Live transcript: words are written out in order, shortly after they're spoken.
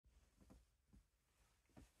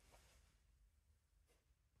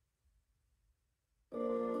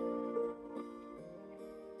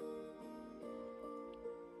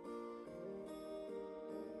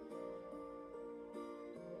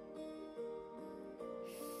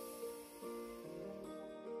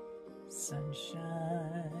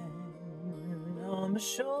sunshine on my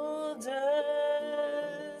shoulders,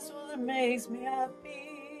 well, it makes me happy.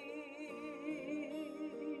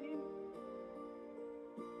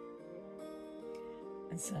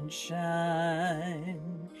 And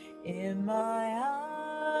sunshine in my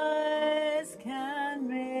eyes can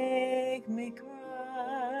make me cry.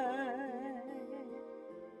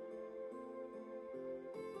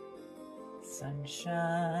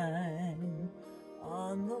 Sunshine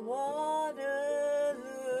on the water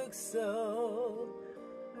looks so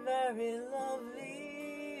very lovely.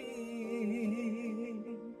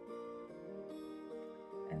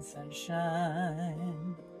 And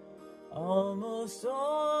sunshine almost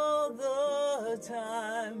all the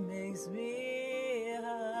time makes me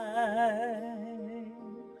high.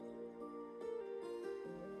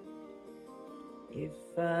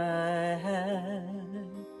 If I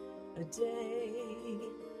had a day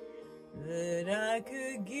that I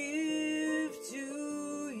could give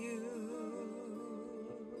to you,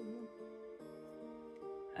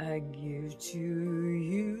 I'd give to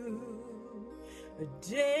you a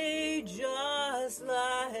day just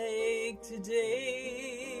like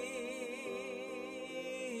today.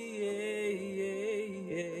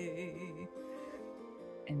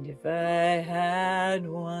 And if I had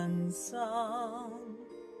one song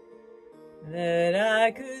that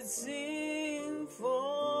I could sing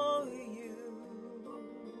for you,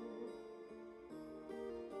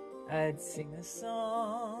 I'd sing a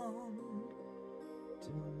song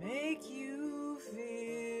to make you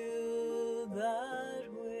feel that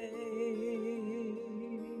way.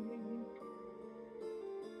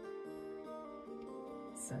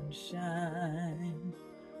 Sunshine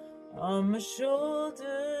on my shoulders,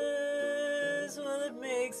 well, it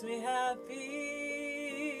makes me happy.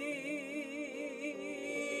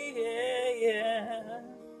 Yeah.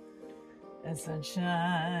 And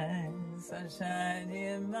sunshine, sunshine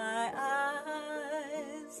in my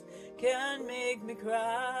eyes can make me cry.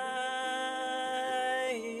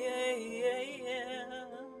 Yeah.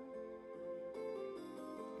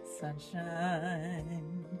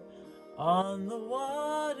 Sunshine on the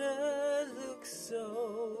water looks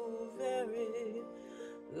so very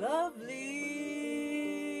lovely.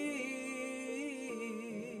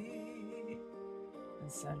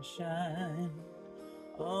 And sunshine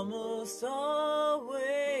almost always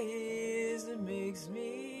it makes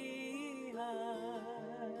me high.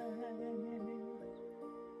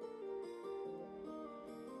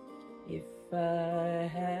 If I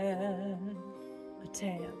had a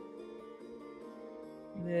tale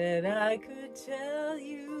that I could tell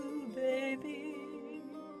you, baby,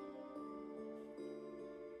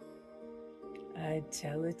 I'd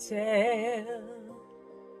tell a tale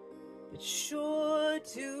that's sure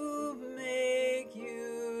to make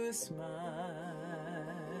you smile.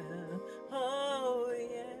 Oh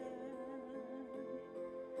yeah.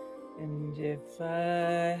 And if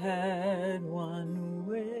I had one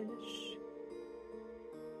wish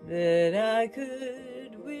that I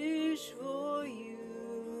could wish for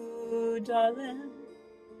you, darling,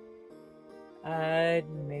 I'd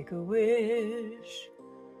make a wish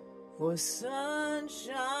for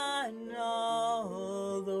sunshine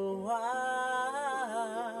all the while.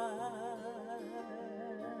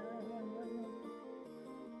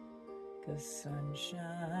 'Cause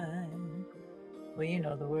sunshine, well, you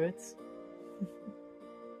know the words.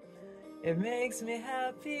 It makes me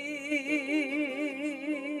happy,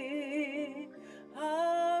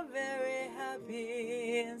 oh, very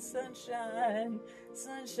happy. And sunshine,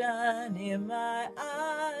 sunshine in my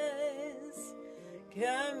eyes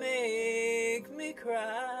can make me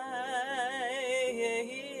cry.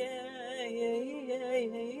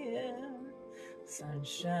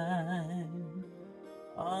 Sunshine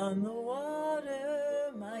on the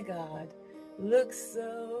water, my God, looks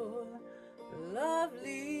so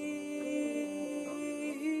lovely.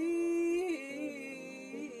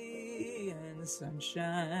 And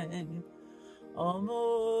sunshine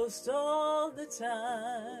almost all the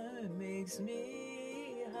time makes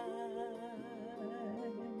me high.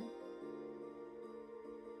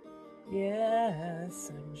 Yeah,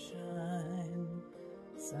 sunshine,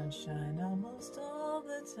 sunshine almost all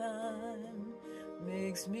the time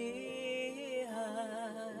makes me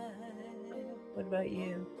high. What about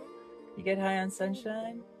you? You get high on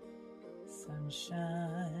sunshine?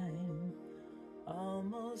 Sunshine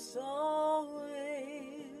almost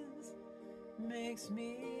always makes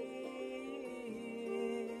me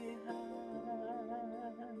high.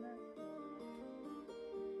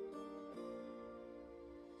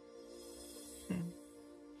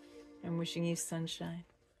 I'm wishing you sunshine.